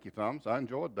you, Thomas. I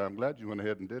enjoyed that. I'm glad you went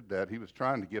ahead and did that. He was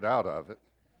trying to get out of it.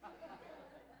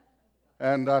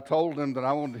 And I told him that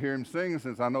I wanted to hear him sing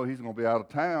since I know he's going to be out of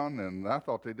town, and I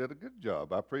thought they did a good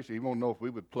job. I appreciate it. He won't know if we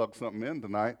would plug something in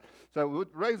tonight. So would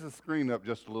raise the screen up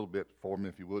just a little bit for me,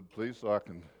 if you would, please, so I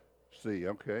can see.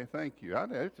 Okay, thank you.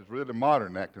 It's just really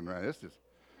modern acting right. It's just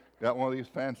got one of these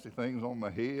fancy things on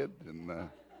my head, and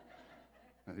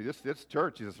this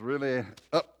church is really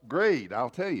upgrade, I'll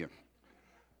tell you.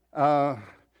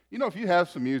 If you have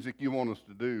some music you want us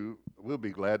to do, we'll be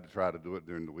glad to try to do it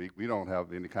during the week. We don't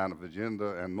have any kind of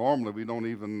agenda, and normally we don't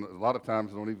even, a lot of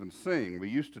times, don't even sing. We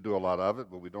used to do a lot of it,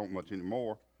 but we don't much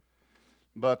anymore.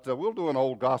 But we'll do an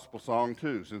old gospel song,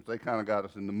 too, since they kind of got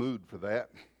us in the mood for that.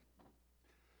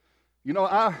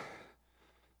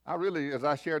 I really, as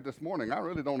I shared this morning, I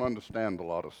really don't understand a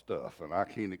lot of stuff, and I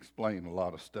can't explain a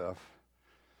lot of stuff.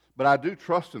 But I do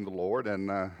trust in the Lord,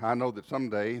 and I know that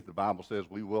someday the Bible says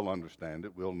we will understand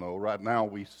it. We'll know. Right now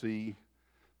we see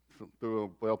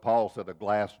through, Paul said a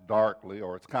glass darkly,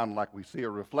 or it's kind of like we see a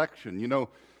reflection.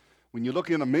 When you look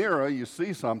in a mirror, you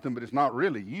see something, but it's not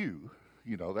really you.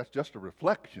 That's just a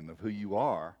reflection of who you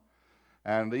are.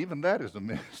 And even that is a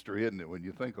mystery, isn't it, when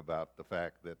you think about the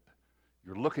fact that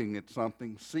you're looking at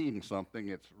something, seeing something,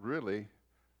 it's really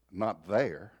not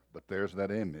there, but there's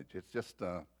that image. It's just...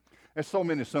 There's so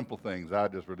many simple things I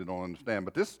just really don't understand.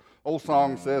 But this old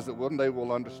song says that one day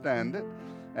we'll understand it.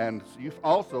 And you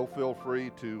also feel free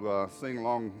to sing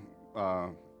along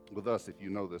with us if you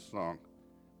know this song.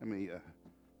 Let me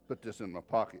put this in my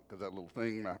pocket because that little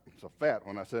thing, it's so fat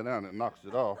when I sit down, it knocks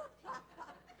it off.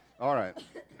 All right.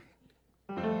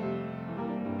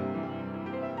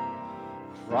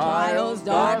 Trials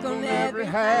darken every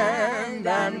hand,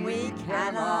 and we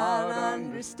cannot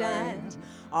understand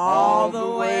all the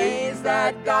ways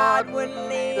that God would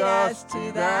lead us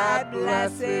to that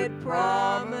blessed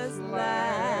promised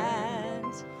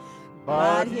land.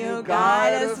 But He'll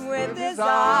guide us with His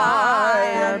eye,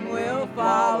 and we'll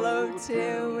follow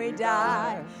till we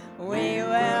die. We will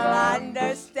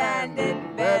understand it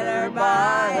better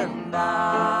by and by.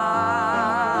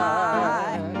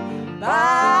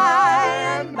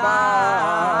 By and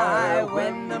by,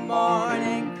 when the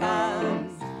morning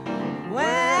comes,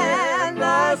 when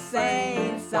the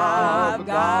saints of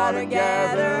God are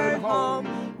gathered home,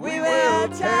 we will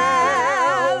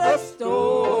tell the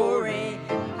story,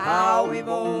 how we've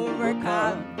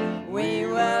overcome. We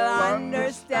will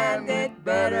understand it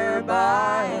better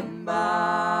by and by.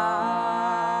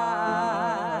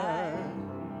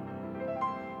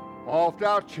 Oft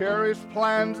our cherished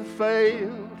plans have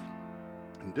failed,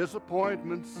 and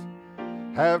disappointments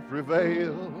have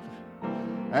prevailed,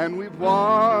 and we've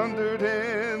wandered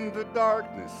in the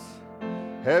darkness,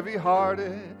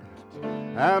 heavy-hearted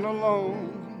and alone.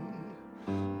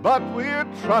 But we're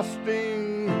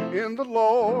trusting in the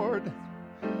Lord,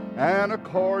 and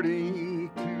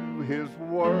according to His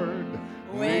word,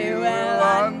 we will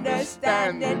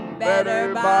understand it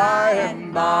better by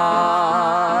and by.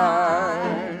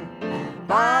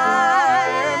 By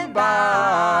and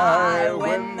by,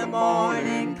 when the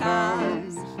morning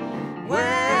comes,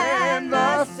 when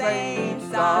the saints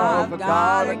of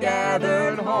God are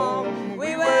gathered home,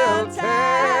 we will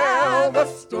tell the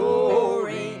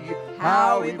story,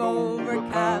 how we've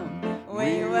overcome.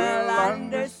 We will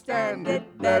understand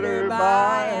it better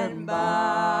by and by.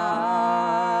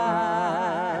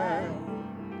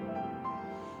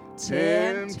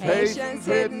 Temptations,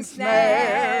 hidden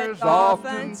snares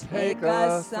often take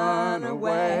us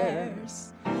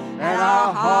unawares, and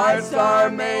our hearts are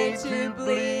made to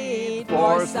bleed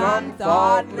for some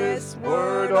thoughtless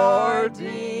word or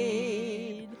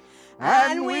deed.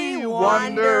 And we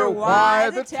wonder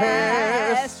why the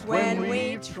test when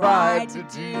we try to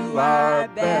do our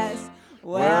best.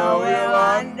 Well, we'll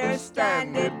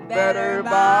understand it better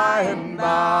by and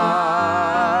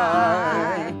by.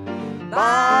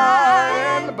 By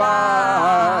and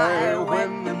by,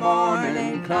 when the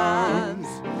morning comes,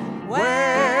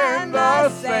 when the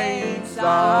saints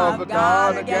of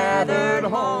God are gathered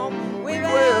home, we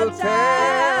will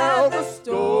tell the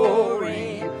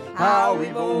story, how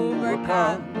we've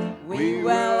overcome. We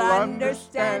will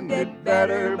understand it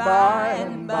better by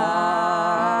and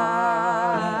by.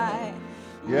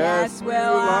 Yes,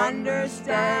 we'll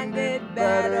understand it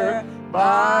better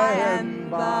by and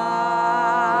by.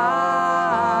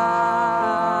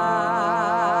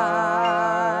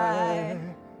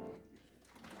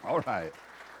 All right.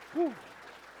 Whew.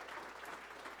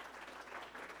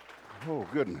 Oh,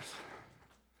 goodness.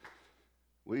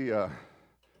 We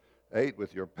ate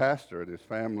with your pastor and his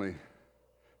family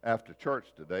after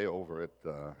church today over at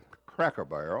Cracker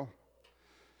Barrel.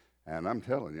 And I'm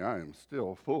telling you, I am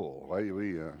still full.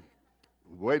 We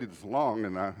waited so long,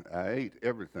 and I ate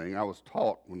everything. I was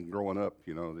taught when growing up,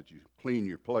 that you clean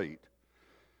your plate.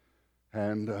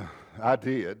 And I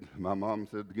did. My mom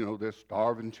said, there's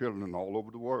starving children all over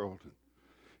the world.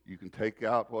 You can take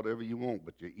out whatever you want,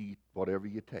 but you eat whatever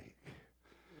you take.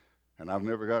 And I've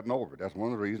never gotten over it. That's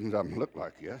one of the reasons I look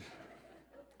like this.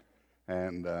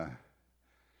 And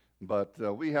but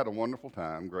we had a wonderful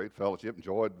time, great fellowship.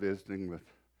 Enjoyed visiting with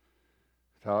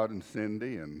Todd and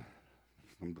Cindy and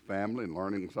some of the family and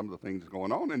learning some of the things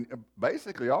going on. And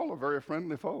basically, all are very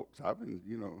friendly folks. I've been,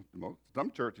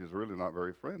 some churches are really not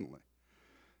very friendly.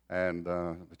 And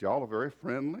but y'all are very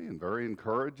friendly and very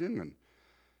encouraging,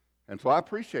 and so I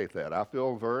appreciate that. I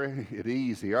feel very at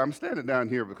ease here. I'm standing down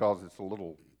here because it's a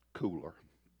little cooler,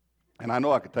 and I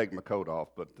know I could take my coat off,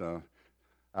 but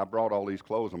I brought all these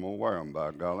clothes. I'm gonna wear them,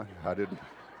 by golly. I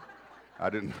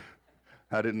didn't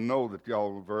know that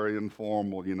y'all were very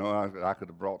informal. I could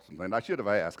have brought something. I should have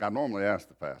asked. I normally ask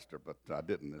the pastor, but I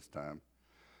didn't this time.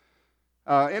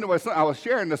 Anyway, so I was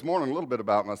sharing this morning a little bit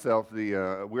about myself.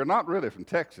 We're not really from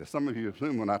Texas. Some of you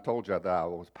assumed when I told you that I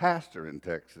was pastor in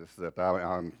Texas that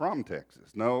I'm from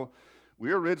Texas. No,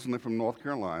 we're originally from North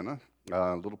Carolina,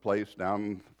 a little place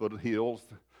down the foot of the hills.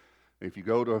 If you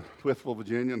go to Whitfield,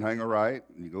 Virginia, and hang a right,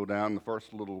 and you go down the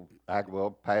first little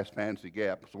past Fancy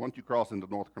Gap. So once you cross into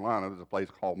North Carolina, there's a place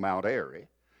called Mount Airy,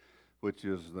 which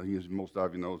is, most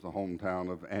of you know, is the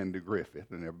hometown of Andy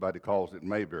Griffith, and everybody calls it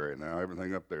Mayberry now.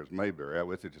 Everything up there is Mayberry. I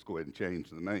wish they'd just go ahead and change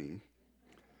the name.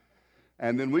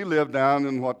 And then we live down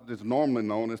in what is normally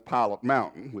known as Pilot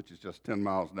Mountain, which is just 10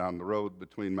 miles down the road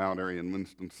between Mount Airy and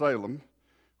Winston-Salem,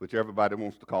 which everybody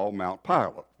wants to call Mount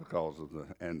Pilot because of the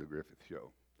Andy Griffith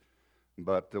show.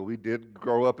 But we did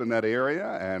grow up in that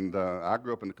area, and I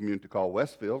grew up in a community called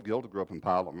Westfield. Gilda grew up in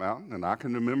Pilot Mountain, and I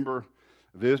can remember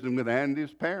visiting with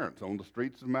Andy's parents on the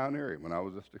streets of Mount Airy when I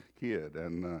was just a kid,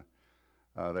 and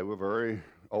they were very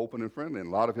open and friendly, and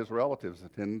a lot of his relatives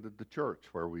attended the church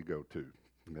where we go to.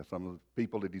 Some of the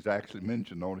people that he's actually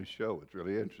mentioned on his show. It's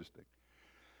really interesting.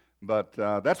 But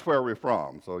that's where we're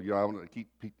from. So I want to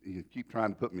keep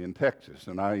trying to put me in Texas,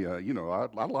 and I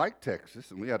like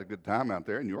Texas, and we had a good time out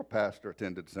there. And your pastor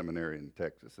attended seminary in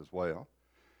Texas as well,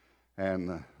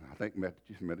 and I think you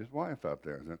met his wife out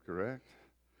there. Is that correct?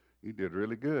 You did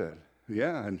really good.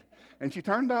 Yeah, and she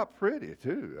turned out pretty,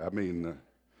 too. I mean,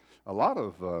 a lot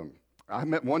of, I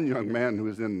met one young man who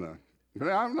was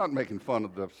I'm not making fun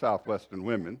of the Southwestern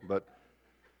women, but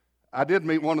I did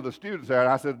meet one of the students there, and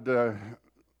I said,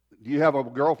 do you have a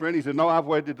girlfriend? He said, no, I've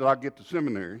waited till I get to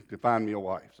seminary to find me a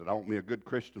wife. I said, I want me a good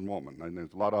Christian woman, and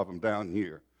there's a lot of them down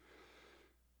here.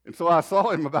 And so I saw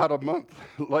him about a month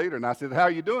later, and I said, how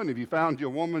are you doing? Have you found your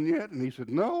woman yet? And he said,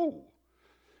 no.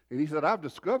 And he said, I've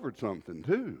discovered something,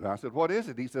 too. I said, what is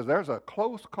it? He says, there's a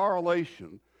close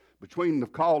correlation between the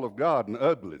call of God and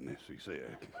ugliness, he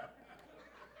said.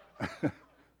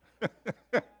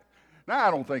 Now,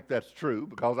 I don't think that's true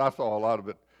because I saw a lot of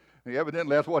it.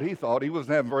 Evidently, that's what he thought. He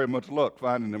wasn't having very much luck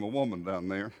finding him a woman down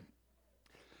there.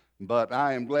 But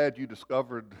I am glad you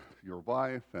discovered your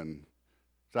wife, and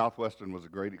Southwestern was a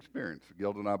great experience.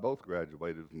 Gilda and I both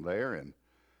graduated from there and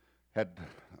had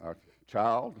our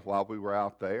child while we were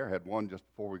out there. Had one just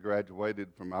before we graduated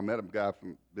I met a guy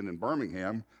been in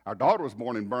Birmingham. Our daughter was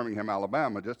born in Birmingham,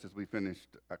 Alabama, just as we finished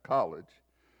college.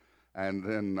 And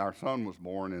then our son was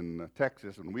born in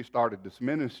Texas, and we started this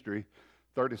ministry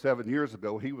 37 years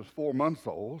ago. He was 4 months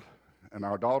old, and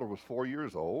our daughter was 4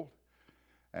 years old.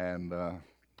 And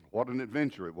what an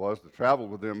adventure it was to travel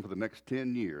with them for the next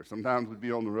 10 years. Sometimes we'd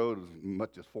be on the road as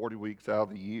much as 40 weeks out of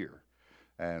the year,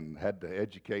 and had to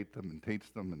educate them and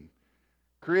teach them, and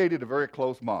created a very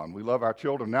close bond. We love our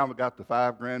children. Now we've got the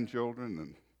 5 grandchildren,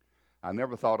 and I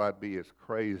never thought I'd be as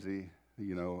crazy,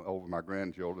 over my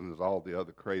grandchildren as all the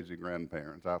other crazy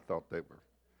grandparents. I thought they were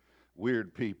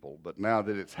weird people, but now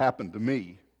that it's happened to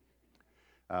me,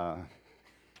 I'm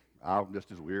just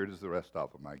as weird as the rest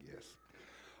of them, I guess.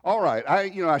 All right,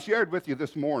 I shared with you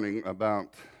this morning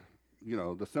about,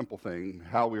 the simple thing,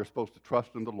 how we are supposed to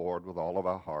trust in the Lord with all of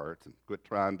our hearts and quit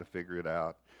trying to figure it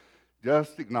out.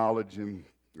 Just acknowledge Him,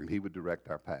 and He would direct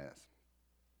our paths.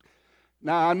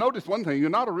 Now, I noticed one thing.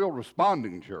 You're not a real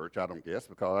responding church, I don't guess,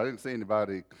 because I didn't see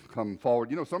anybody come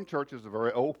forward. Some churches are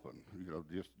very open.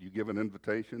 Just you give an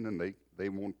invitation, and they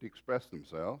want to express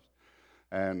themselves.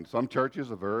 And some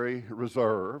churches are very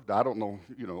reserved. I don't know,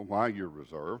 why you're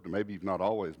reserved. Maybe you've not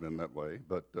always been that way.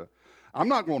 But I'm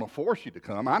not going to force you to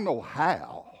come. I know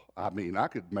how. I mean, I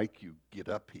could make you get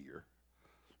up here.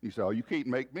 You say, oh, you can't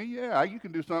make me? Yeah, you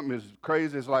can do something as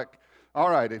crazy as like, all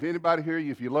right, if anybody here,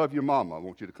 if you love your mama, I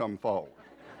want you to come forward.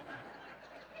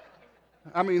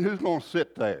 I mean, who's going to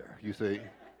sit there, you see?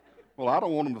 Well, I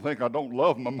don't want them to think I don't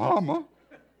love my mama.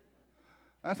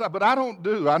 But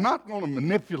I'm not going to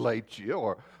manipulate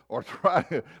you or try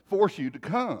to force you to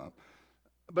come.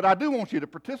 But I do want you to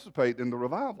participate in the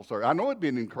revival, sir. I know it'd be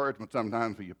an encouragement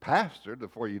sometimes for your pastor,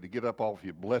 for you to get up off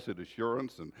your blessed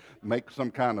assurance and make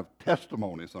some kind of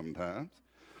testimony sometimes.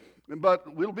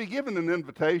 But we'll be given an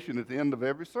invitation at the end of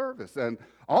every service. And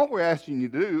all we're asking you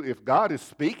to do, if God is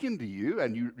speaking to you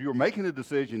and you're making a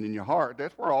decision in your heart,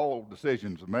 that's where all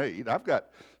decisions are made. I've got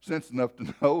sense enough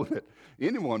to know that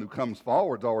anyone who comes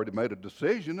forward's already made a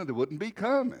decision and they wouldn't be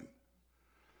coming.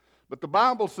 But the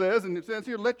Bible says, and it says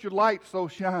here, let your light so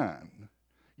shine.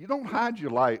 You don't hide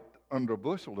your light under a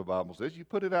bushel, the Bible says. You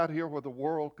put it out here where the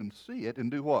world can see it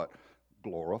and do what?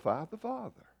 Glorify the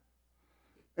Father.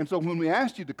 And so when we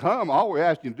ask you to come, all we're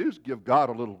asking you to do is give God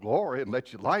a little glory and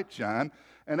let your light shine,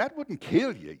 and that wouldn't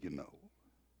kill you, you know.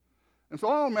 And so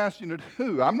all I'm asking you to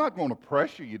do, I'm not going to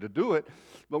pressure you to do it,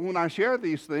 but when I share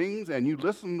these things and you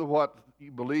listen to what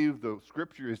you believe the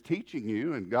Scripture is teaching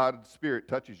you and God's Spirit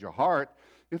touches your heart,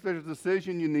 if there's a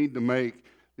decision you need to make,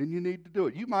 then you need to do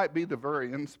it. You might be the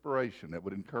very inspiration that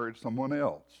would encourage someone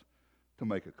else to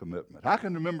make a commitment. I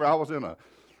can remember I was in a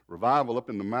revival up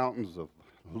in the mountains of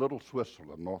Little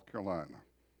Switzerland, North Carolina.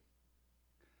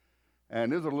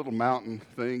 And there's a little mountain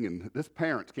thing, and this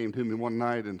parents came to me one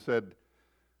night and said,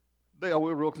 Dale,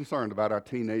 we're real concerned about our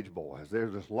teenage boys. They're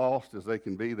as lost as they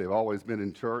can be. They've always been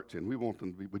in church, and we want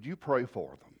them to be, would you pray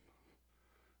for them?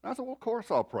 And I said, well, of course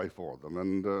I'll pray for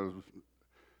them.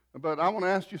 But I want to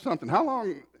ask you something. How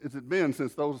long has it been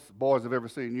since those boys have ever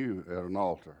seen you at an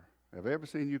altar? Have they ever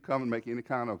seen you come and make any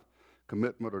kind of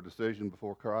commitment or decision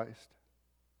before Christ?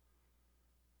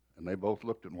 And they both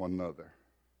looked at one another.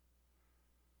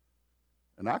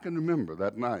 And I can remember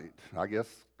that night. I guess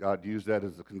God used that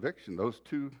as a conviction. Those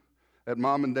two had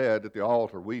mom and dad at the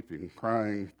altar weeping,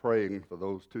 crying, praying for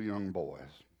those two young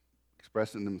boys,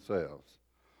 expressing themselves.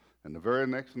 And the very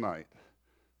next night,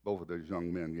 both of those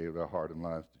young men gave their heart and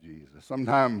lives to Jesus.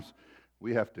 Sometimes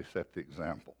we have to set the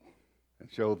example and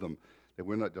show them that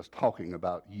we're not just talking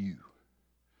about you.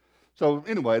 So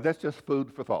anyway, that's just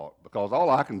food for thought, because all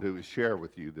I can do is share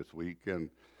with you this week, and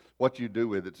what you do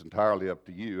with it's entirely up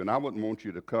to you. And I wouldn't want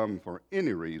you to come for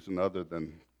any reason other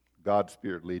than God's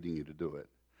Spirit leading you to do it.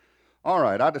 All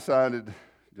right, I decided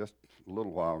just a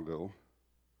little while ago,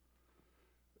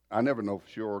 I never know for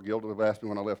sure. Gilda have asked me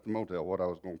when I left the motel what I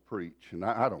was going to preach, and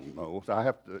I don't know.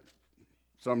 So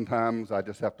sometimes I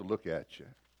just have to look at you.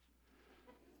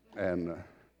 And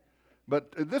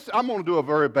But I'm going to do a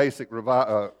very basic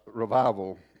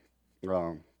revival.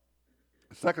 2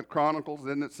 Chronicles,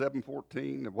 isn't it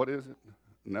 7:14? What is it?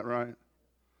 Isn't that right?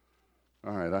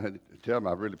 All right, I had to tell them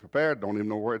I really prepared. Don't even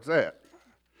know where it's at.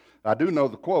 I do know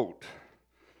the quote.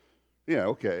 Yeah,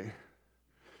 okay.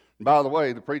 And by the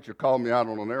way, the preacher called me out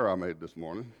on an error I made this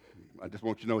morning. I just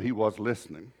want you to know he was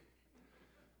listening.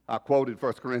 I quoted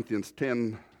 1 Corinthians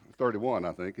 10:31,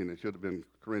 I think, and it should have been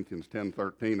Corinthians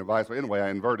 10:13 or vice versa. Anyway,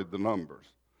 I inverted the numbers.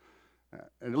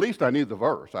 And at least I knew the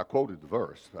verse. I quoted the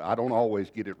verse. I don't always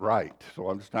get it right,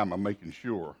 so this time I'm making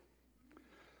sure.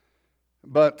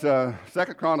 But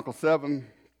 2 Chronicles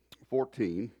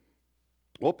 7:14,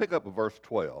 we'll pick up at verse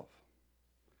 12.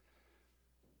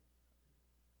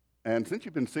 And since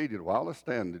you've been seated a while, let's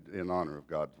stand in honor of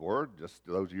God's word. Just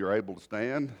those of you who are able to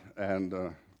stand, and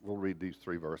we'll read these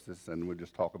 3 verses, and we'll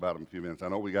just talk about them in a few minutes. I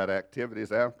know we got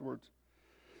activities afterwards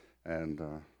and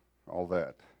all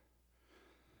that.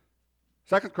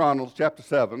 2 Chronicles chapter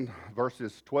 7,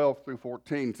 verses 12 through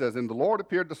 14 says, And the Lord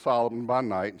appeared to Solomon by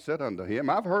night and said unto him,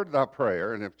 I've heard thy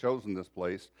prayer, and have chosen this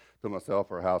place to myself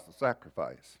for a house of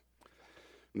sacrifice.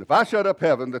 And if I shut up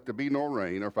heaven that there be no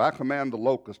rain, or if I command the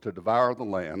locusts to devour the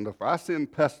land, or if I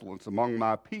send pestilence among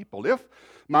my people, if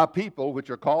my people, which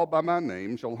are called by my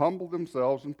name, shall humble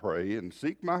themselves and pray, and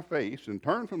seek my face, and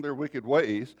turn from their wicked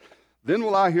ways, then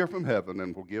will I hear from heaven,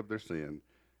 and will give their sin,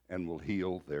 and will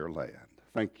heal their land.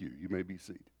 Thank you. You may be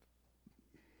seated.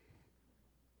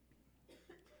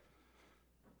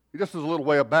 Just as a little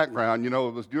way of background, it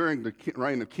was during the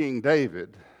reign of King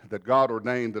David that God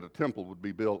ordained that a temple would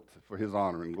be built for his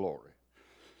honor and glory.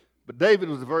 But David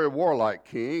was a very warlike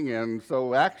king, and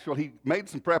so he made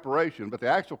some preparation, but the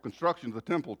actual construction of the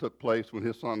temple took place when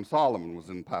his son Solomon was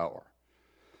in power.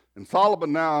 And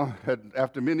Solomon now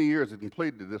after many years, had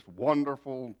completed this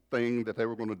wonderful thing that they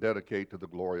were going to dedicate to the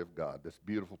glory of God, this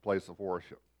beautiful place of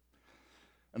worship.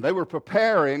 And they were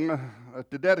preparing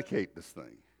to dedicate this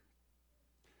thing.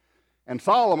 And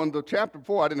Solomon, the chapter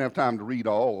before, I didn't have time to read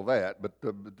all of that, but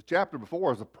the chapter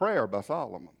before is a prayer by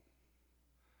Solomon.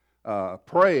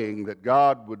 praying that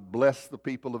God would bless the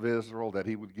people of Israel, that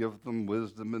he would give them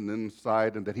wisdom and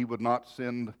insight, and that he would not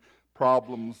send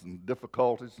problems and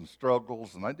difficulties and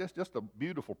struggles. And just a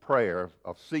beautiful prayer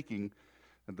of seeking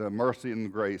the mercy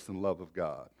and grace and love of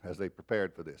God as they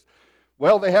prepared for this.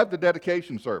 Well, they have the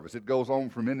dedication service. It goes on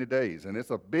for many days, and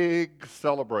it's a big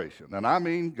celebration. And I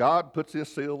mean, God puts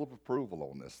his seal of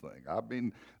approval on this thing. I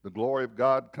mean, the glory of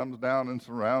God comes down and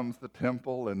surrounds the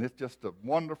temple, and it's just a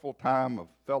wonderful time of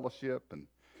fellowship. And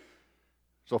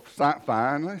so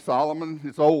finally, Solomon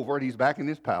is over, and he's back in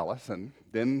his palace, and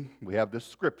then we have this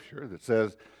scripture that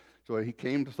says, so he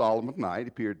came to Solomon at night,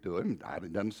 appeared to him.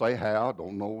 It doesn't say how,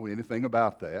 don't know anything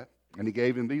about that. And he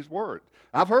gave him these words.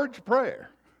 I've heard your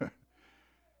prayer.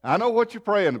 I know what you're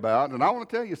praying about, and I want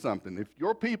to tell you something. If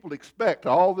your people expect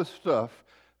all this stuff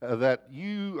that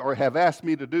you have asked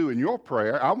me to do in your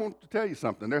prayer, I want to tell you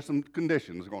something. There's some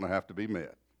conditions going to have to be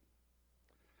met.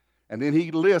 And then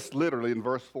he lists literally in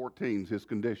verse 14 his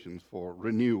conditions for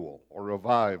renewal or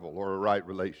revival or a right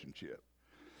relationship.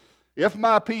 If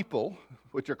my people,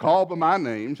 which are called by my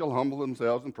name, shall humble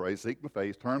themselves and pray, seek my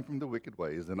face, turn from the wicked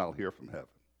ways, then I'll hear from heaven.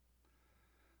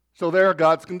 So there are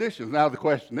God's conditions. Now the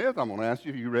question is, I'm going to ask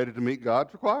you, are you ready to meet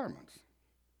God's requirements?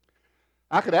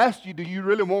 I could ask you, do you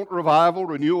really want revival,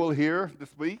 renewal here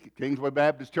this week at Kingsway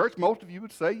Baptist Church? Most of you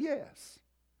would say yes.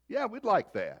 Yeah, we'd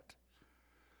like that.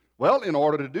 Well, in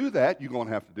order to do that, you're going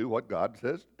to have to do what God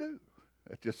says to do.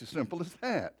 It's just as simple as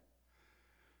that.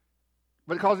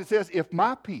 Because it says, if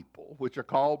my people, which are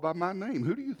called by my name,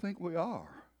 who do you think we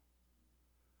are?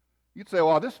 You'd say,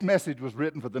 well, this message was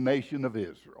written for the nation of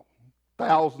Israel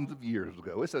thousands of years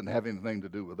ago. It doesn't have anything to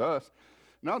do with us.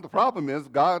 No, the problem is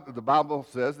God. The Bible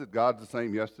says that God's the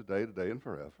same yesterday, today, and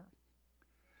forever.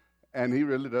 And he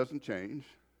really doesn't change.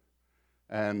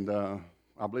 And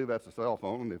I believe that's a cell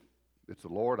phone. And if it's the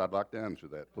Lord, I'd like to answer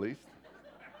that, please.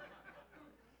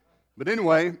 But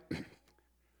anyway,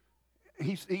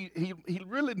 he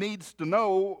really needs to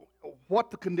know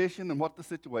what the condition and what the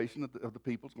situation of the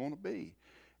people is going to be.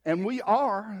 And we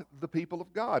are the people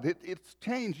of God. It's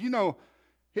changed. You know,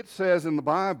 it says in the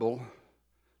Bible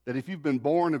that if you've been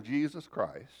born of Jesus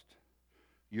Christ,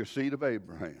 you're seed of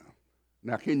Abraham.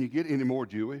 Now, can you get any more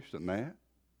Jewish than that?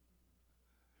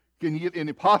 Can you get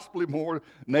any possibly more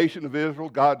nation of Israel,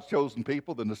 God's chosen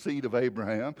people, than the seed of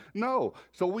Abraham? No.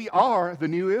 So we are the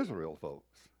new Israel, folks.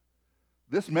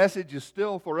 This message is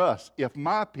still for us. If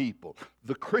my people,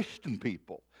 the Christian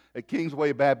people at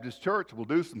Kingsway Baptist Church will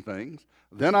do some things,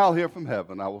 then I'll hear from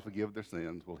heaven. I will forgive their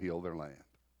sins, will heal their land.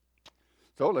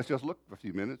 So let's just look for a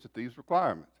few minutes at these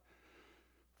requirements.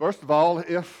 First of all,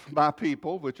 if my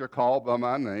people, which are called by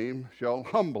my name, shall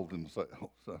humble themselves.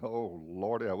 Oh,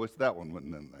 Lordy, I wish that one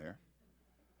wasn't in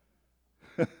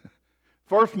there.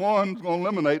 First one's going to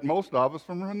eliminate most of us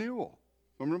from renewal,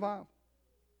 from revival.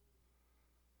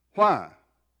 Why?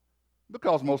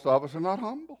 Because most of us are not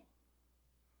humble.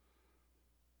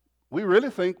 We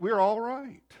really think we're all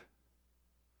right.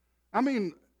 I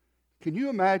mean, can you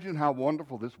imagine how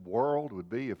wonderful this world would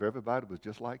be if everybody was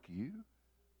just like you?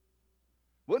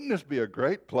 Wouldn't this be a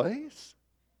great place?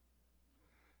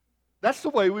 That's the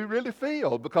way we really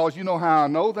feel, because you know how I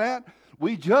know that?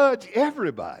 We judge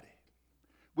everybody.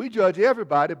 We judge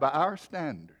everybody by our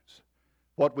standards.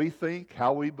 What we think,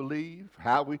 how we believe,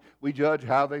 how we judge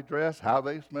how they dress, how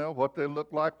they smell, what they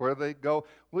look like, where they go.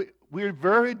 We're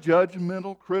very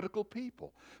judgmental, critical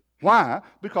people. Why?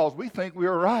 Because we think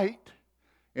we're right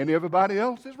and everybody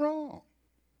else is wrong.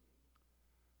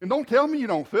 And don't tell me you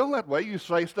don't feel that way. You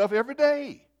say stuff every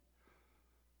day.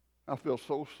 I feel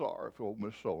so sorry for old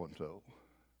Miss So-and-so.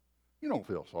 You don't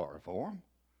feel sorry for them.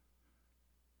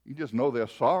 You just know they're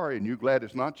sorry and you're glad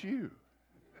it's not you.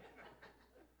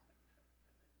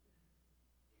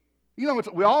 You know,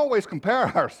 we always compare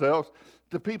ourselves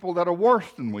to people that are worse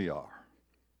than we are.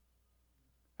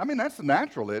 I mean, that's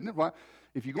natural, isn't it? Why?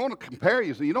 If you're going to compare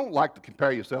yourself, you don't like to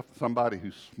compare yourself to somebody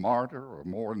who's smarter or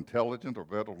more intelligent or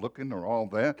better looking or all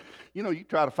that. You know, you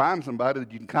try to find somebody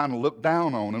that you can kind of look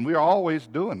down on, and we're always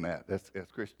doing that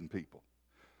as Christian people.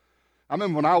 I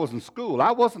remember when I was in school,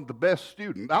 I wasn't the best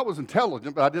student. I was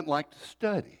intelligent, but I didn't like to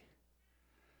study.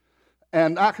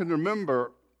 And I can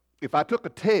remember if I took a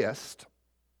test,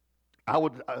 I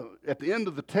would, at the end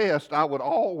of the test, I would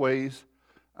always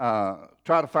try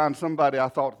to find somebody I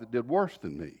thought that did worse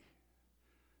than me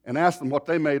and ask them what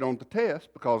they made on the test,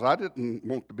 because I didn't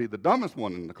want to be the dumbest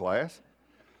one in the class.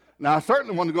 Now, I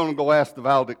certainly wasn't going to go ask the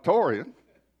valedictorian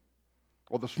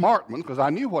or the smart one, because I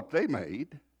knew what they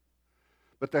made.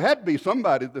 But there had to be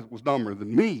somebody that was dumber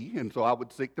than me, and so I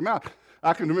would seek them out.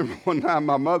 I can remember one time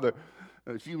my mother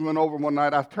She went over one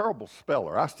night. I'm a terrible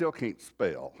speller. I still can't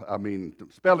spell. I mean,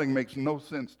 spelling makes no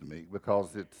sense to me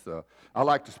because I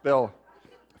like to spell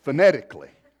phonetically.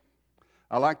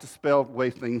 I like to spell the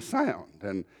way things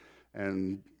sound.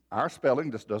 And our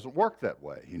spelling just doesn't work that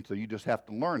way. And so you just have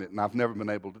to learn it. And I've never been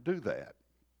able to do that.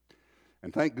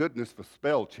 And thank goodness for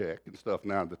spell check and stuff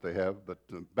now that they have. But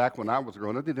back when I was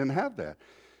growing up, they didn't have that.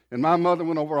 And my mother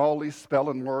went over all these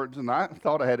spelling words, and I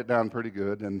thought I had it down pretty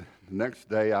good. And the next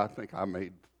day, I think I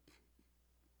made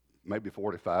maybe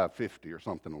 45, 50 or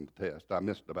something on the test. I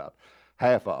missed about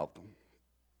half of them.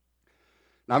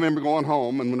 And I remember going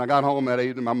home, and when I got home that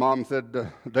evening, my mom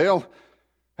said, Dale,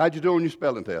 how'd you do on your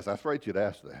spelling test? I was afraid you'd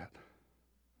ask that.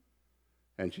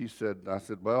 And I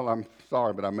said, well, I'm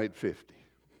sorry, but I made 50.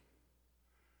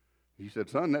 He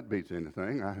said, son, that beats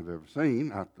anything I have ever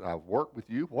seen. I've worked with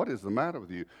you. What is the matter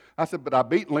with you? I said, but I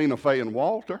beat Lena Faye and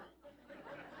Walter.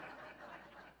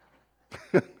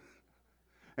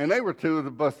 And they were two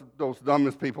of those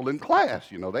dumbest people in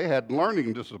class. You know, they had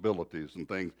learning disabilities and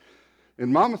things.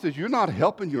 And Mama says, you're not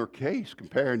helping your case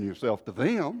comparing yourself to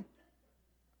them.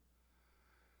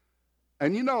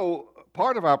 And you know,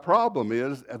 part of our problem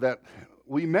is that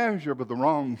we measure with the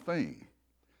wrong thing.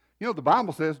 You know, the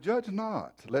Bible says, judge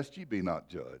not, lest ye be not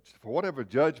judged. For whatever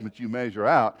judgment you measure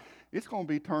out, it's going to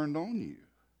be turned on you.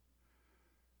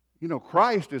 You know,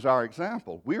 Christ is our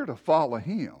example. We're to follow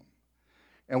him.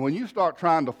 And when you start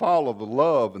trying to follow the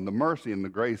love and the mercy and the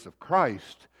grace of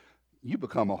Christ, you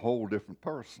become a whole different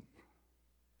person.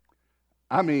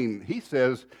 I mean, he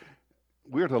says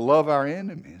we're to love our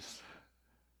enemies.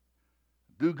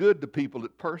 Do good to people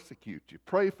that persecute you.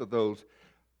 Pray for those.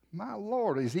 My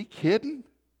Lord, is he kidding?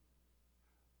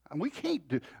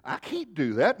 I can't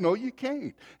do that. No, you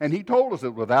can't. And he told us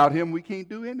that without him, we can't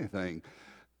do anything.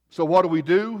 So what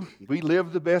do? We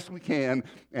live the best we can,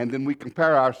 and then we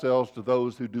compare ourselves to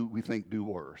those who we think do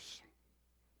worse.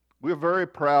 We're very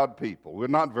proud people. We're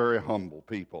not very humble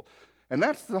people. And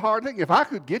that's the hard thing. If I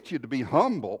could get you to be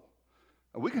humble,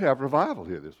 we could have revival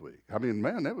here this week. I mean,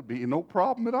 man, that would be no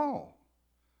problem at all.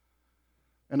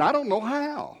 And I don't know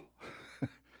how.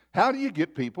 How do you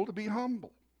get people to be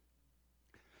humble?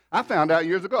 I found out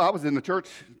years ago, I was in the church,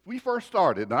 we first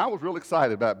started, and I was real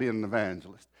excited about being an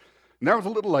evangelist. And there was a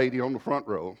little lady on the front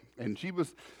row, and she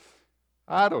was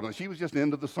just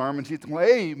into the sermon. She'd go,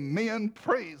 amen,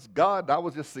 praise God. And I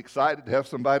was just excited to have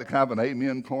somebody kind of an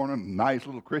amen corner, a nice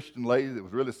little Christian lady that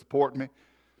was really supporting me.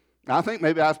 And I think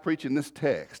maybe I was preaching this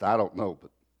text. I don't know,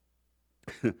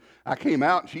 but I came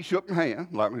out, and she shook my hand,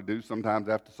 like we do sometimes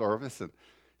after service, and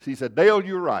she said, Dale,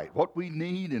 you're right. What we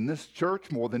need in this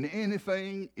church more than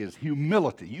anything is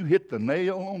humility. You hit the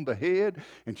nail on the head.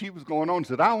 And she was going on and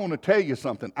said, I want to tell you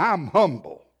something. I'm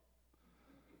humble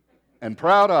and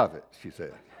proud of it, she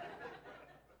said.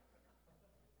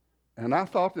 And I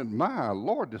thought that, my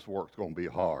Lord, this work's going to be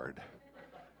hard.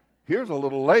 Here's a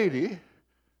little lady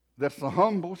that's so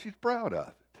humble, she's proud of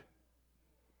it.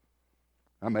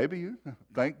 Now, maybe you,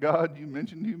 thank God you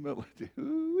mentioned humility.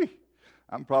 Ooh-wee.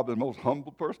 I'm probably the most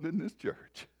humble person in this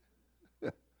church.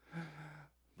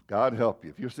 God help you.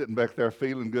 If you're sitting back there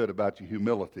feeling good about your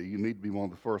humility, you need to be one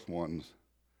of the first ones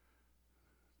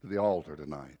to the altar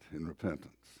tonight in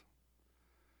repentance.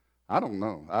 I don't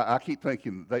know. I keep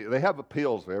thinking they have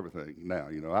appeals for everything now.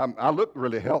 You know, I look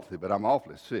really healthy, but I'm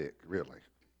awfully sick, really.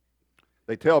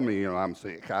 They tell me, you know, I'm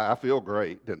sick. I feel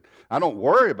great. And I don't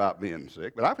worry about being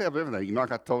sick, but I have everything. You know,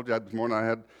 like I told you this morning, I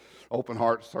had open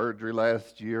heart surgery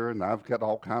last year, and I've got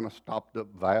all kind of stopped up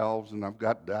valves, and I've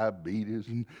got diabetes,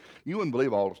 and you wouldn't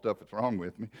believe all the stuff that's wrong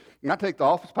with me. And I take the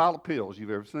awfulest pile of pills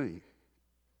you've ever seen.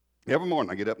 Every morning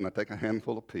I get up and I take a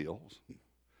handful of pills.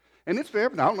 And it's for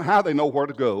everything. I don't know how they know where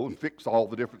to go and fix all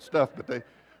the different stuff, but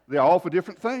they're all for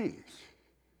different things.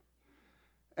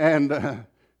 And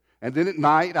then at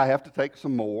night I have to take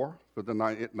some more for the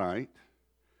night at night.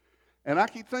 And I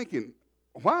keep thinking,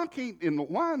 why in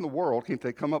the world can't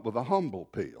they come up with a humble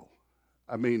pill?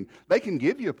 I mean, they can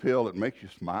give you a pill that makes you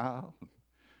smile,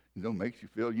 you know, makes you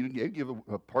feel, you give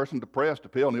a person depressed a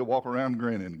pill and he'll walk around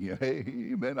grinning again. Hey,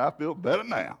 man, I feel better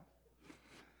now.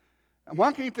 And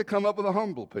why can't they come up with a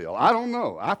humble pill? I don't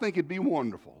know. I think it'd be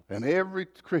wonderful. And every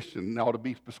Christian ought to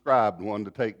be prescribed one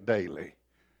to take daily.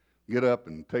 Get up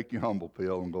and take your humble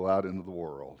pill and go out into the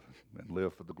world and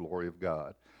live for the glory of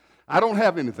God. I don't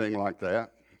have anything like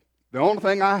that. The only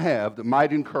thing I have that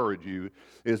might encourage you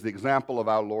is the example of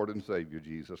our Lord and Savior,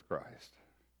 Jesus Christ.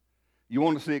 You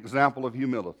want to see example of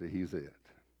humility, he's it.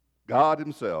 God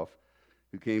himself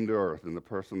who came to earth in the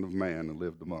person of man and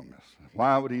lived among us.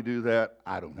 Why would he do that?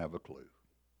 I don't have a clue.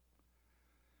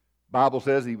 Bible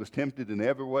says he was tempted in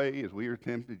every way as we are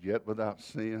tempted, yet without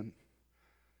sin.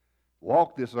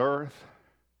 walked this earth.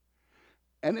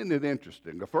 And isn't it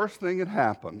interesting? The first thing that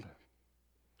happened,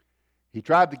 he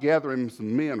tried to gather him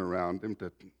some men around him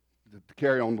to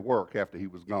carry on the work after he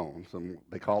was gone.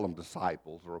 They call them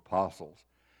disciples or apostles.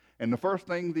 And the first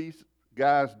thing these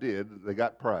guys did, they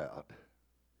got proud.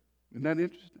 Isn't that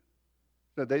interesting?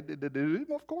 So they did.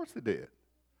 Well, of course they did.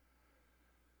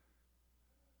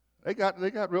 They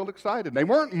got real excited. They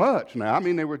weren't much now. I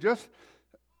mean, they were just,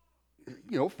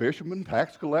 fishermen,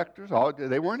 tax collectors.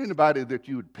 They weren't anybody that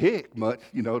you would pick much,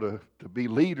 to be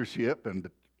leadership and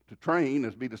to train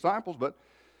as be disciples. But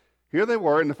here they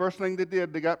were, and the first thing they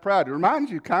did, they got proud. It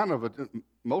reminds you kind of,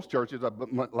 most churches are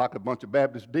like a bunch of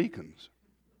Baptist deacons.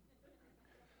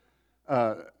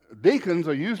 Deacons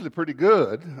are usually pretty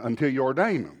good until you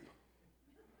ordain them.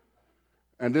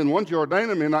 And then once you ordain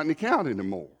them, they're not any count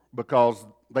anymore because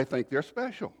they think they're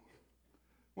special.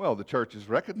 Well, the church has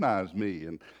recognized me,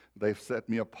 and they've set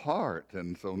me apart,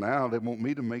 and so now they want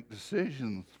me to make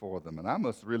decisions for them, and I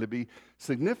must really be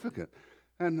significant.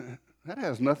 And that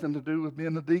has nothing to do with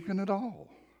being a deacon at all.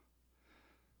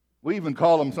 We even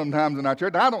call them sometimes in our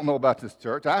church. I don't know about this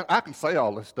church. I can say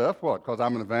all this stuff, because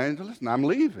I'm an evangelist and I'm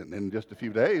leaving in just a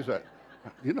few days.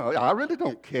 I really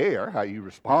don't care how you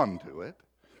respond to it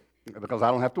because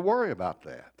I don't have to worry about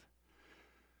that.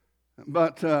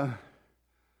 But,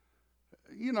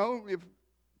 if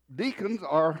deacons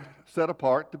are set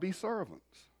apart to be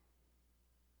servants,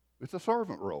 it's a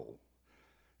servant role.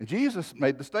 And Jesus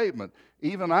made the statement,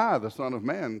 even I, the Son of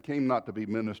Man, came not to be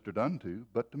ministered unto,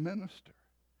 but to minister.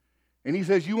 And he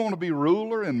says, you want to be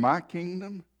ruler in my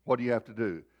kingdom? What do you have to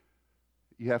do?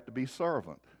 You have to be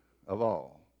servant of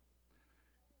all.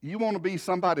 You want to be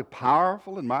somebody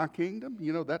powerful in my kingdom?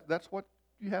 That's what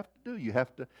you have to do. You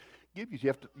have to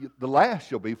the last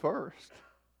shall be first.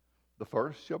 The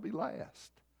first shall be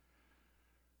last.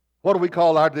 What do we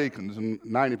call our deacons in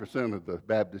 90% of the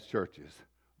Baptist churches?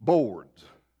 Boards.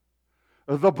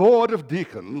 The board of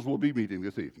deacons will be meeting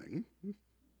this evening.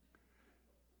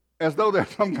 As though there's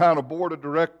some kind of board of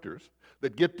directors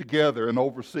that get together and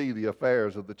oversee the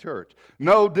affairs of the church.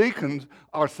 No, deacons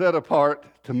are set apart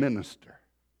to minister,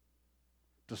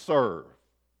 to serve,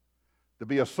 to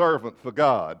be a servant for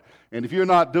God. And if you're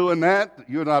not doing that,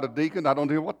 you're not a deacon. I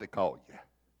don't know what they call you.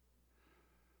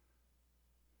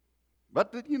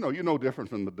 But, you're no different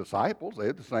from the disciples. They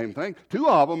had the same thing. Two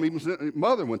of them, even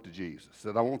mother went to Jesus,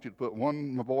 said, I want you to put one of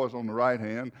my boys on the right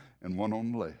hand and one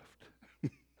on the left.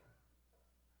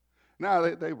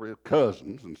 Now, they were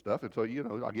cousins and stuff, and so,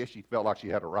 I guess she felt like she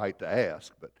had a right to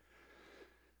ask, but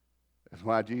that's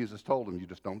why Jesus told them, you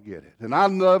just don't get it. And I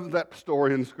love that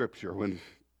story in Scripture when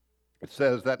it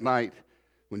says that night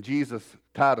when Jesus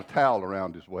tied a towel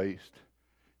around his waist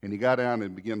and he got down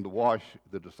and began to wash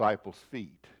the disciples'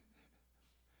 feet.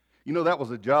 That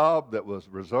was a job that was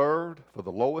reserved for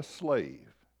the lowest slave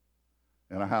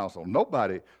in a household.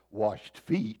 Nobody washed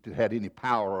feet that had any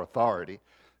power or authority,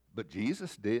 but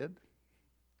Jesus did.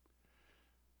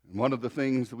 And one of the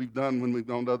things that we've done when we've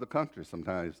gone to other countries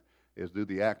sometimes is do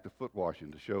the act of foot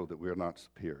washing to show that we're not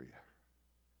superior,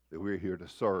 that we're here to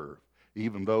serve,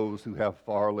 even those who have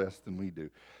far less than we do.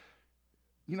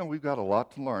 We've got a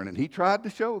lot to learn, and he tried to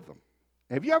show them.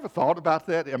 Have you ever thought about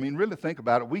that? I mean, really think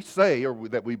about it. We say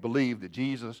that we believe that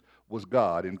Jesus was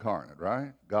God incarnate,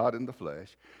 right? God in the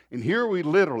flesh. And here we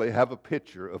literally have a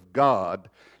picture of God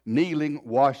kneeling,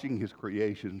 washing his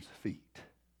creation's feet.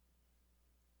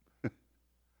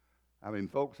 I mean,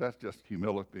 folks, that's just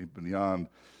humility beyond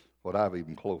what I've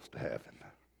even close to having.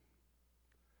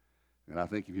 And I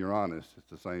think if you're honest, it's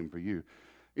the same for you.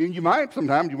 And you might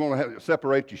sometimes you want to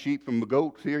separate your sheep from the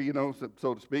goats here,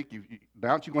 so to speak.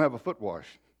 Now you're going to have a foot wash.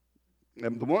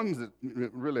 And the ones that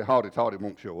really haughty-taughty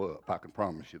won't show up, I can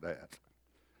promise you that.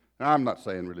 Now, I'm not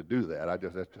saying really do that.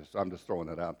 I'm just throwing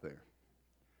that out there.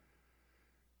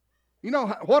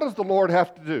 What does the Lord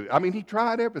have to do? I mean, he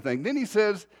tried everything. Then he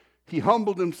says he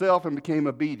humbled himself and became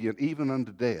obedient even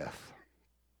unto death.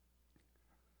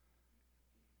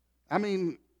 I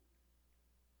mean,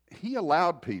 he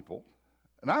allowed people.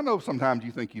 And I know sometimes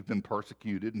you think you've been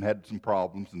persecuted and had some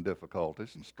problems and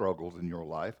difficulties and struggles in your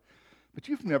life, but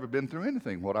you've never been through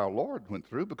anything what our Lord went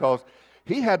through because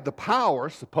he had the power,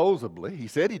 supposedly. He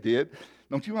said he did.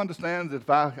 Don't you understand that if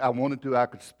I wanted to, I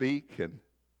could speak and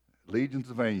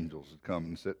legions of angels would come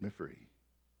and set me free?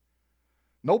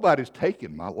 Nobody's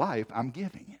taking my life. I'm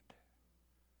giving it.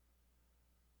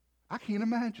 I can't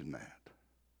imagine that.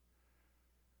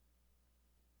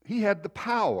 He had the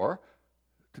power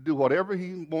to do whatever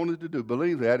he wanted to do,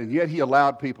 believe that, and yet he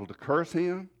allowed people to curse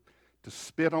him, to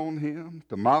spit on him,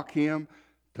 to mock him,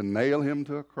 to nail him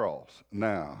to a cross.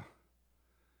 Now,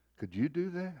 could you do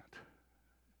that?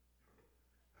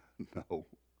 No,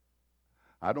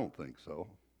 I don't think so.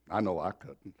 I know I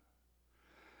couldn't.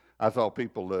 I saw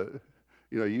people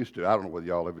used to, I don't know whether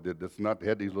y'all ever did this or not, they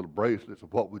had these little bracelets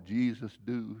of what would Jesus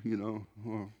do,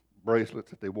 bracelets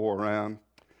that they wore around.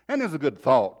 And there's a good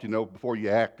thought, before you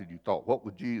acted, you thought, what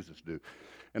would Jesus do?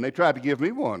 And they tried to give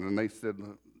me one, and I said,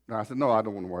 no, I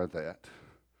don't want to wear that.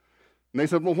 And they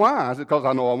said, well, why? I said, because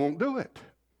I know I won't do it.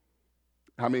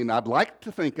 I mean, I'd like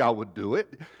to think I would do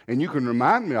it, and you can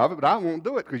remind me of it, but I won't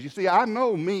do it. Because you see, I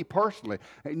know me personally,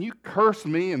 and you curse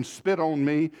me and spit on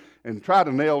me and try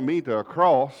to nail me to a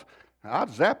cross, I'd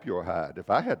zap your hide if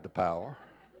I had the power.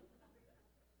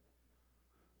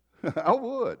 I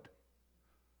would.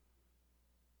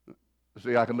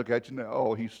 See, I can look at you now,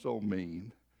 oh, he's so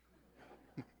mean.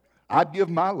 I'd give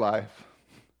my life.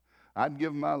 I'd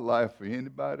give my life for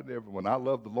anybody and everyone. I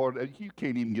love the Lord. You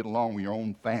can't even get along with your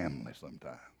own family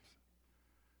sometimes.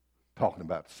 Talking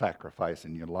about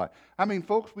sacrificing your life. I mean,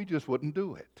 folks, we just wouldn't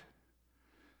do it.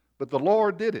 But the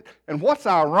Lord did it. And what's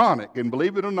ironic, and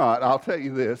believe it or not, I'll tell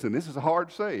you this, and this is a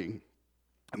hard saying.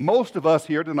 Most of us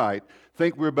here tonight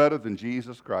think we're better than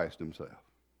Jesus Christ himself.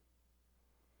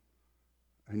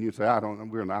 And you say, I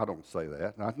don't say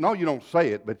that. No, you don't say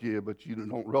it, but you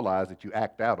don't realize that you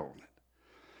act out on it.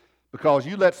 Because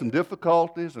you let some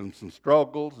difficulties and some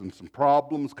struggles and some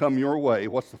problems come your way,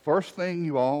 what's the first thing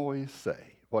you always say?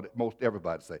 What most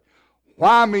everybody say?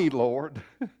 Why me, Lord?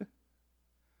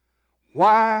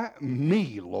 Why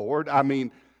me, Lord? I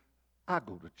mean, I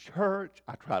go to church,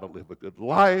 I try to live a good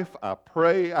life, I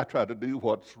pray, I try to do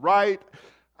what's right.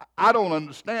 I don't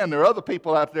understand. There are other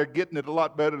people out there getting it a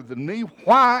lot better than me.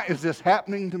 Why is this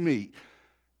happening to me?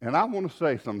 And I want to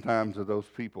say sometimes to those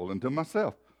people and to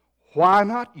myself, why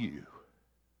not you?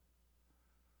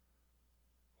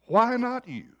 Why not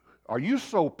you? Are you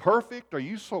so perfect? Are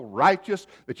you so righteous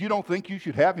that you don't think you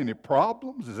should have any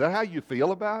problems? Is that how you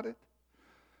feel about it?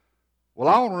 Well,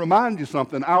 I want to remind you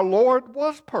something. Our Lord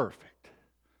was perfect.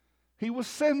 He was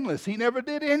sinless. He never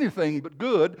did anything but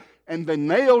good, and they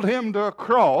nailed him to a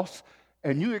cross,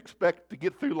 and you expect to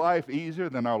get through life easier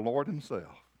than our Lord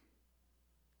himself.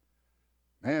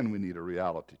 Man, we need a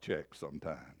reality check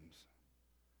sometimes.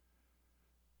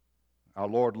 Our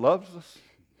Lord loves us.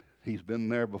 He's been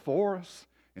there before us,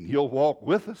 and he'll walk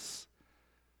with us.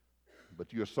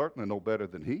 But you're certainly no better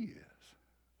than he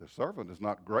is. The servant is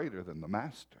not greater than the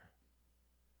master.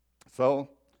 So,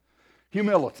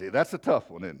 humility, that's a tough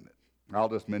one, isn't it? I'll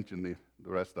just mention the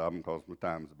rest of them because my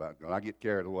time's about gone. I get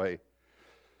carried away.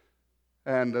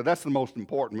 And that's the most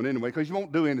important one anyway, because you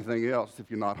won't do anything else if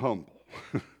you're not humble.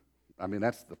 I mean,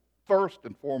 that's the first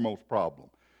and foremost problem,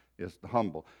 is to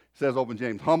humble. It says over in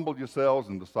James, humble yourselves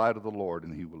in the sight of the Lord,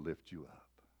 and he will lift you up.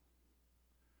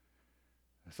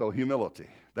 So humility,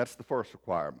 that's the first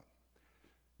requirement.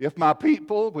 If my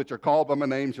people, which are called by my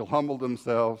name, shall humble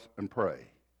themselves and pray.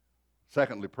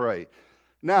 Secondly, pray.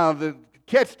 Now, the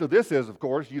catch to this is, of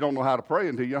course, you don't know how to pray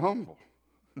until you're humble.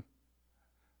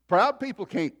 Proud people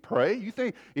can't pray. You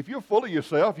think if you're full of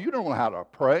yourself, you don't know how to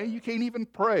pray. You can't even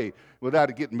pray without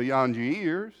it getting beyond your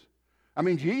ears. I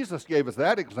mean, Jesus gave us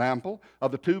that example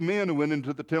of the two men who went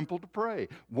into the temple to pray.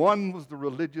 One was the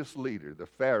religious leader, the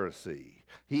Pharisee.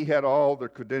 He had all the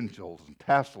credentials and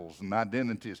tassels and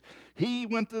identities. He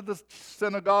went to the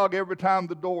synagogue every time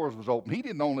the doors was open. He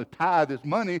didn't only tithe his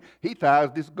money, he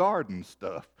tithed his garden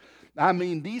stuff. I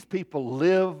mean, these people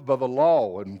lived by the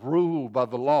law and ruled by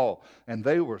the law, and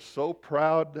they were so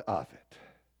proud of it.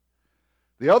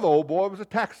 The other old boy was a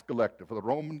tax collector for the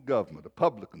Roman government, a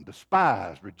publican,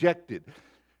 despised, rejected.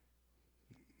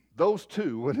 Those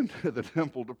two went into the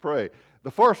temple to pray.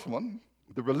 The first one,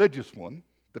 the religious one,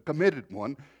 the committed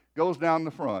one, goes down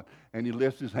the front, and he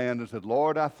lifts his hand and said,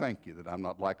 Lord, I thank you that I'm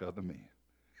not like other men.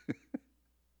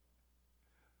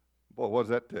 Boy, what does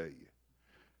that tell you?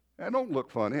 That don't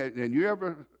look funny. And you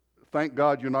ever thank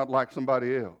God you're not like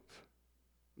somebody else?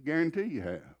 I guarantee you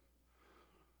have.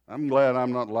 I'm glad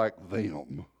I'm not like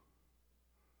them.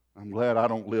 I'm glad I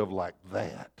don't live like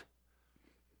that.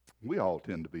 We all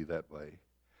tend to be that way.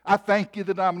 I thank you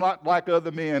that I'm not like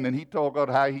other men. And he told God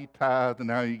how he tithed and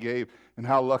how he gave and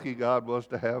how lucky God was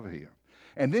to have him.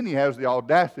 And then he has the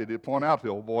audacity to point out the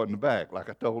old boy in the back, like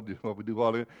I told you what we do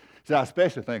all this. See, I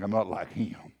especially think I'm not like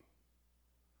him.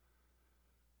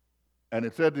 And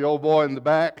it said the old boy in the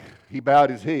back, he bowed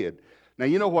his head. Now,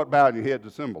 you know what bowing your head is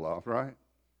a symbol of, right?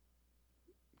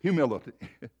 Humility.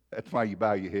 That's why you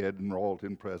bow your head in royalty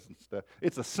and presence stuff.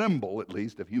 It's a symbol, at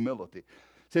least, of humility. It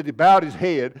said he bowed his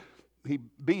head, he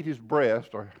beat his breast,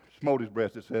 or smote his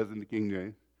breast, it says in the King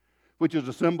James, which is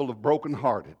a symbol of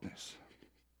brokenheartedness.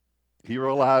 He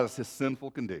realized his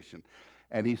sinful condition,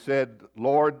 and he said,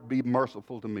 Lord, be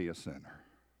merciful to me, a sinner.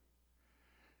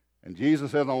 And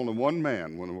Jesus says only one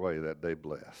man went away that day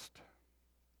blessed.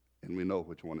 And we know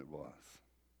which one it was.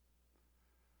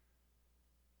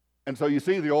 And so you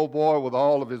see the old boy with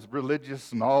all of his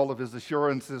religious and all of his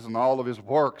assurances and all of his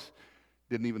works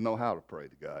didn't even know how to pray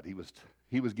to God.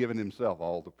 He was giving himself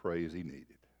all the praise he needed.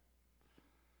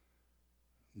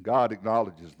 God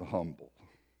acknowledges the humble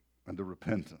and the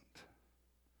repentant.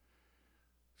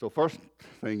 So first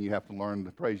thing you have to learn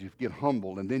to pray is you get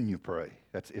humble and then you pray.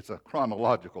 It's a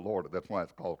chronological order. That's why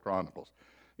it's called Chronicles.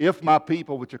 If my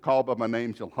people which are called by my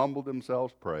name shall humble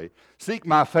themselves, pray, seek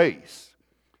my face.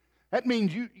 That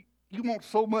means you want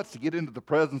so much to get into the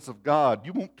presence of God.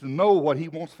 You want to know what he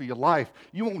wants for your life.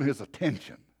 You want his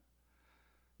attention.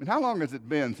 I mean, how long has it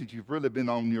been since you've really been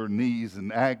on your knees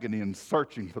in agony and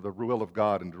searching for the will of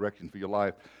God and direction for your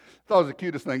life? I thought it was the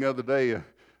cutest thing the other day.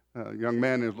 A young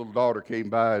man and his little daughter came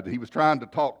by, and he was trying to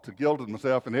talk to Gilda and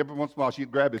myself, and every once in a while she'd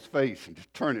grab his face and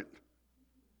just turn it.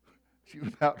 She was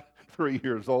about 3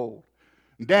 years old.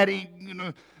 Daddy,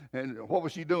 and what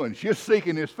was she doing? She was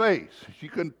seeking his face. She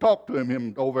couldn't talk to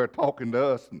him over there talking to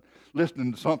us and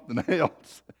listening to something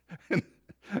else.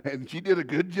 And she did a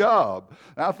good job.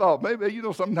 And I thought, maybe,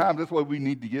 sometimes that's what we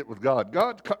need to get with God.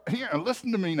 God, here,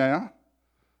 listen to me now.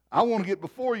 I want to get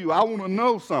before you. I want to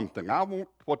know something. I want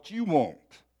what you want.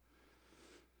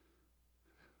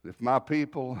 If my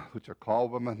people, which are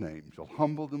called by my name, shall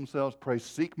humble themselves, pray,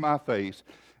 seek my face,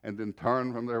 and then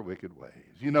turn from their wicked ways.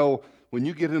 When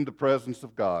you get in the presence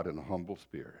of God in a humble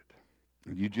spirit,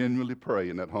 and you genuinely pray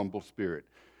in that humble spirit,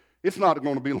 it's not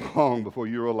going to be long before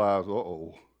you realize,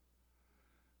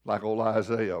 like old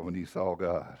Isaiah when he saw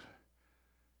God.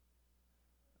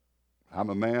 I'm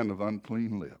a man of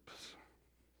unclean lips.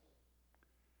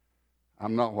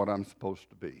 I'm not what I'm supposed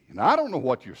to be. And I don't know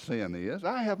what your sin is.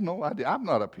 I have no idea. I'm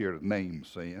not up here to name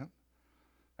sin.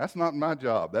 That's not my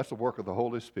job. That's the work of the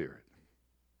Holy Spirit.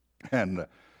 And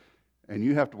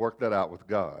you have to work that out with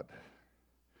God.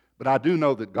 But I do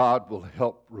know that God will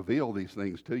help reveal these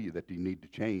things to you that you need to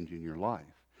change in your life.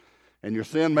 And your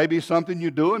sin may be something you're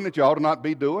doing that you ought to not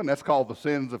be doing. That's called the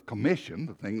sins of commission,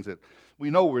 the things that we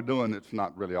know we're doing that's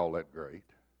not really all that great.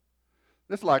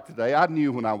 Just like today, I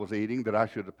knew when I was eating that I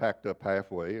should have packed up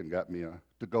halfway and got me a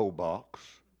to-go box.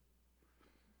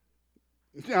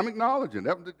 You see, I'm acknowledging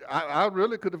that I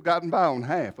really could have gotten by on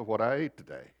half of what I ate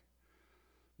today.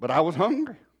 But I was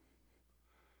hungry.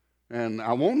 And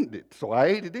I wanted it, so I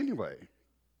ate it anyway.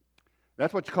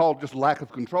 That's what you call just lack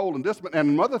of control and discipline. And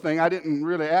another thing, I didn't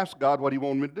really ask God what he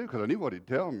wanted me to do because I knew what he'd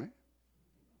tell me.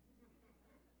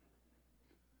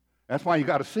 That's why you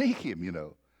got to seek him,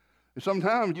 And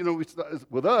sometimes,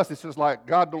 with us, it's just like,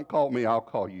 God, don't call me, I'll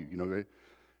call you,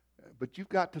 But you've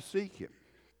got to seek him.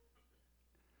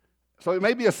 So it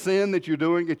may be a sin that you're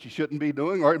doing that you shouldn't be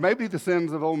doing, or it may be the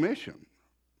sins of omission.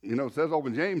 It says over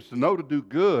in James, to know to do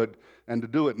good and to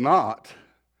do it not,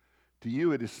 to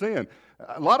you it is sin.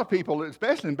 A lot of people,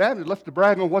 especially in Baptist, love to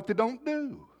brag on what they don't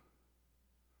do.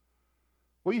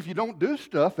 Well, if you don't do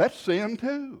stuff, that's sin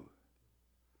too.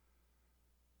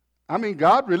 I mean,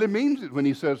 God really means it when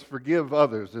he says, forgive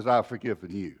others as I've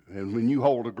forgiven you. And when you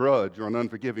hold a grudge or an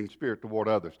unforgiving spirit toward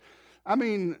others. I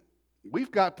mean,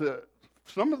 we've got to,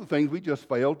 some of the things we just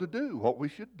failed to do, what we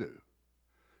should do.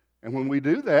 And when we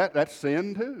do that, that's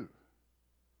sin too.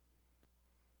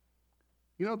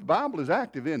 The Bible is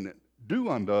active, isn't it? Do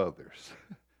unto others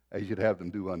as you'd have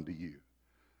them do unto you.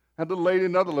 And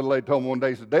another little lady told me one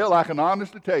day, said, Dale, I can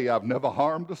honestly tell you I've never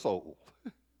harmed a soul.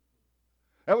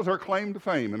 That was her claim to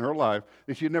fame in her life,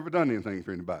 that she had never done anything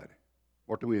for anybody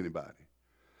or to anybody.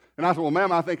 And I said, well,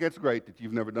 ma'am, I think that's great that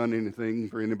you've never done anything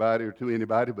for anybody or to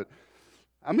anybody, but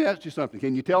let me ask you something.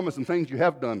 Can you tell me some things you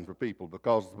have done for people?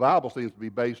 Because the Bible seems to be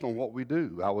based on what we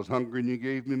do. I was hungry and you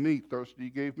gave me meat, thirsty you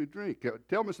gave me drink.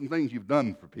 Tell me some things you've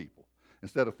done for people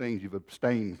instead of things you've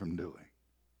abstained from doing.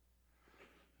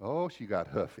 Oh, she got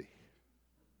huffy.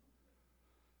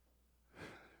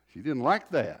 She didn't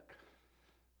like that.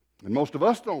 And most of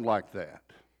us don't like that.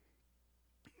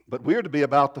 But we're to be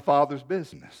about the Father's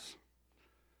business.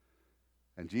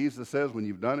 And Jesus says, when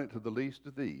you've done it to the least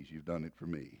of these, you've done it for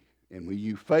me. And when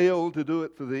you fail to do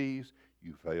it for these,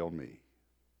 you fail me.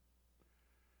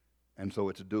 And so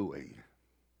it's doing.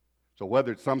 So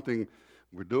whether it's something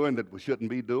we're doing that we shouldn't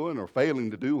be doing or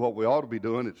failing to do what we ought to be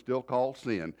doing, it's still called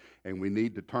sin. And we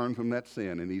need to turn from that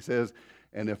sin. And he says,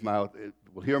 and if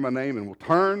will hear my name and will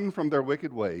turn from their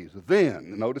wicked ways,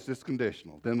 then, notice it's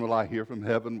conditional, then will I hear from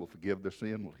heaven, will forgive their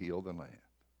sin, will heal their land.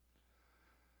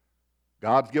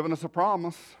 God's given us a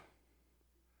promise.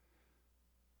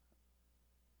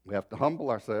 We have to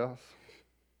humble ourselves,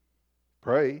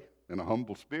 pray in a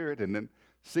humble spirit, and then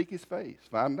Seek his face.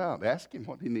 Find out. Ask him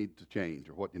what he needs to change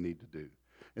or what you need to do.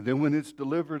 And then when it's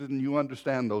delivered and you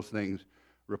understand those things,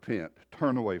 repent.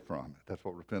 Turn away from it. That's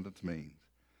what repentance means.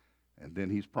 And then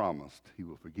he's promised he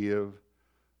will forgive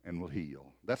and will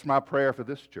heal. That's my prayer for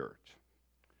this church.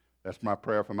 That's my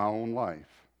prayer for my own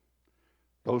life.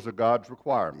 Those are God's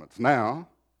requirements. Now,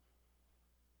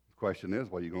 the question is,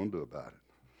 what are you going to do about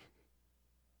it?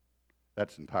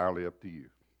 That's entirely up to you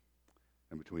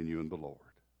and between you and the Lord.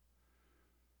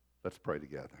 Let's pray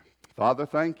together. Father,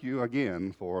 thank you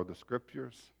again for the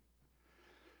Scriptures.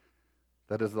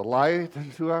 That is a light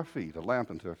unto our feet, a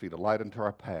lamp unto our feet, a light unto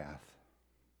our path.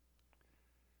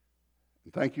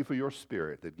 And thank you for your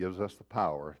Spirit that gives us the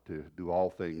power to do all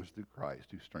things through Christ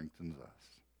who strengthens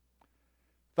us.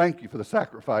 Thank you for the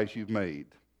sacrifice you've made.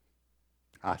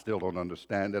 I still don't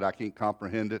understand it. I can't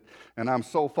comprehend it. And I'm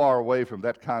so far away from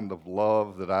that kind of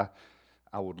love that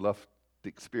I would love to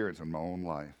experience in my own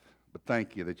life. But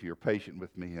thank you that you're patient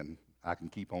with me and I can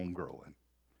keep on growing.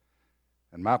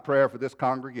 And my prayer for this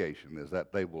congregation is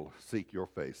that they will seek your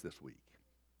face this week.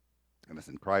 And it's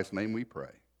in Christ's name we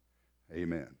pray.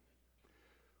 Amen.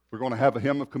 We're going to have a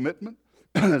hymn of commitment.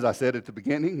 As I said at the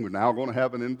beginning, we're now going to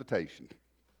have an invitation.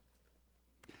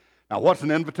 Now, what's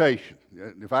an invitation?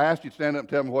 If I asked you to stand up and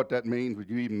tell me what that means, would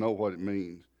you even know what it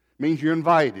means? It means you're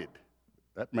invited.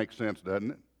 That makes sense,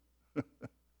 doesn't it?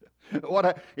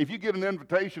 If you get an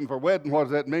invitation for a wedding, what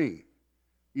does that mean?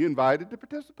 You're invited to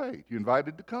participate. You're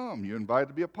invited to come. You're invited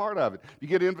to be a part of it. You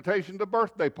get an invitation to a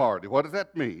birthday party. What does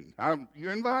that mean?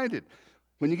 You're invited.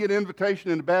 When you get an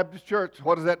invitation in the Baptist church,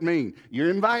 what does that mean? You're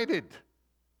invited.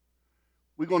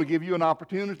 We're going to give you an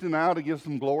opportunity now to give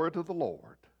some glory to the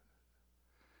Lord.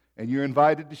 And you're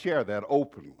invited to share that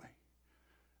openly.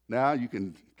 Now, you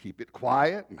can keep it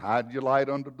quiet and hide your light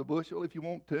under the bushel if you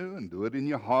want to, and do it in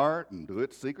your heart and do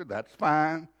it secret. That's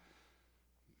fine.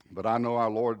 But I know our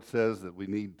Lord says that we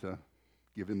need to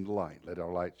give him the light, let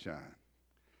our light shine.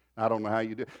 I don't know how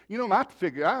you do it. You know, I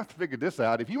figured this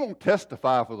out. If you won't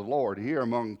testify for the Lord here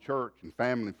among church and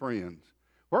family friends,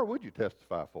 where would you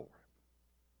testify for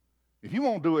it? If you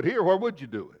won't do it here, where would you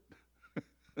do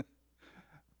it?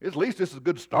 At least this is a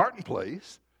good starting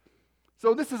place.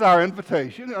 So this is our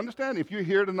invitation. Understand, if you're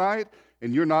here tonight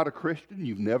and you're not a Christian,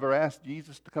 you've never asked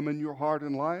Jesus to come in your heart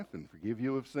and life and forgive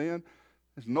you of sin,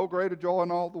 there's no greater joy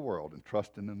in all the world than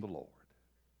trusting in the Lord.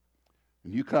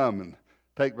 And you come and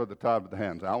take Brother Todd with the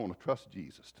hands. I want to trust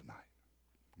Jesus tonight.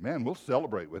 Man, we'll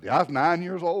celebrate with you. I was 9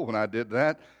 years old when I did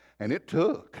that, and it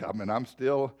took. I mean, I'm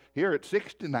still here at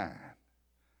 69.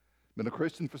 Been a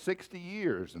Christian for 60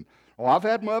 years. And I've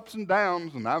had my ups and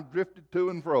downs, and I've drifted to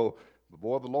and fro. But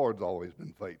boy, the Lord's always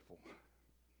been faithful.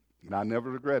 And I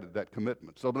never regretted that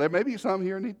commitment. So there may be some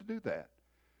here who need to do that.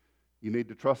 You need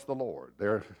to trust the Lord.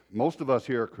 Most of us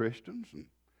here are Christians, and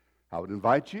I would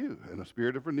invite you in a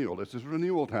spirit of renewal. This is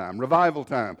renewal time, revival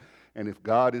time. And if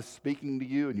God is speaking to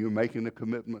you and you're making a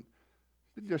commitment,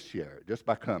 then just share it, just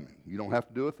by coming. You don't have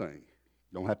to do a thing.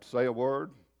 You don't have to say a word.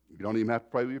 You don't even have to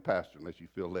pray with your pastor unless you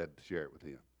feel led to share it with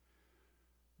him.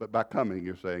 But by coming,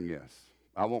 you're saying, yes,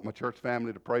 I want my church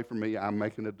family to pray for me. I'm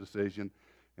making a decision,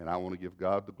 and I want to give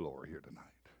God the glory here tonight.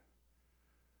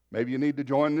 Maybe you need to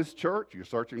join this church. You're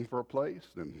searching for a place,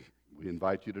 then we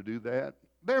invite you to do that.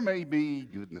 There may be,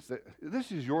 goodness, this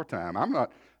is your time.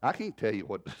 I can't tell you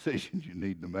what decisions you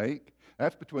need to make.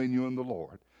 That's between you and the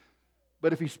Lord.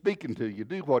 But if he's speaking to you,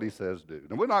 do what he says do.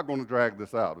 Now, we're not going to drag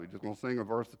this out. We're just going to sing a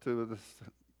verse or two of this,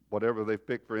 whatever they've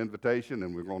picked for invitation,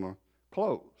 and we're going to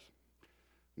close.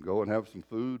 And go and have some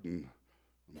food and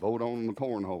vote on the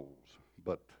cornholes.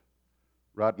 But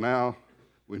right now,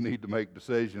 we need to make a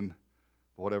decision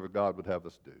for whatever God would have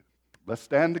us do. Let's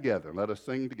stand together and let us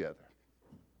sing together.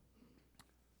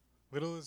 Little is